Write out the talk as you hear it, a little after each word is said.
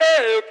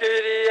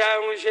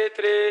um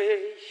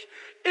G3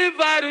 e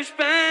vários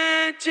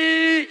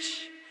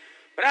pentes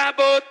pra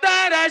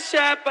botar a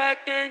chapa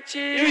quente.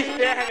 E o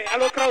Sperme,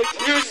 alô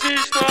Claudinho. E o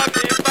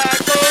X9 pra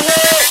correr.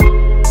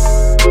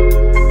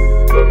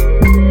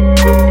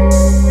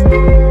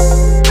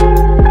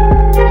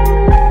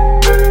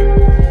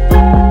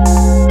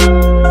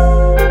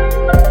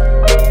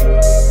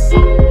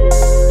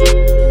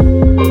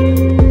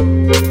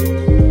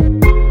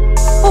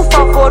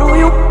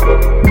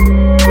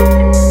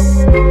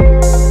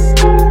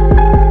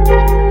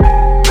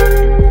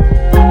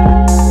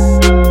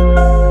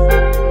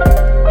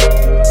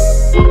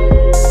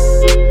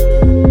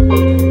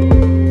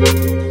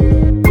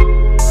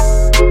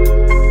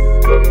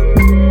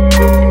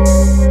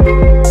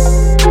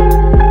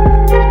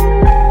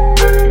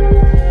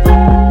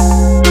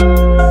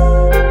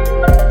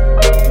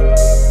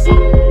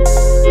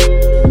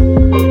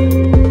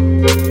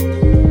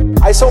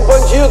 São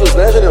bandidos,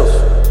 né, Genilson?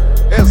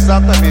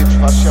 Exatamente,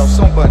 Facial,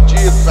 são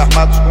bandidos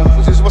armados com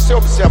fuzis. Você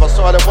observa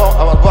só, olha,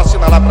 eu vou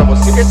assinalar pra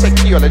você. Esse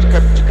aqui, olha, de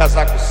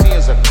casaco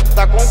cinza,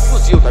 tá com um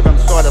fuzil, tá vendo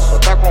só? Olha só,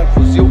 tá com um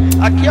fuzil.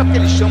 Aqui é o que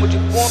eles chamam de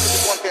ponto de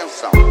contato.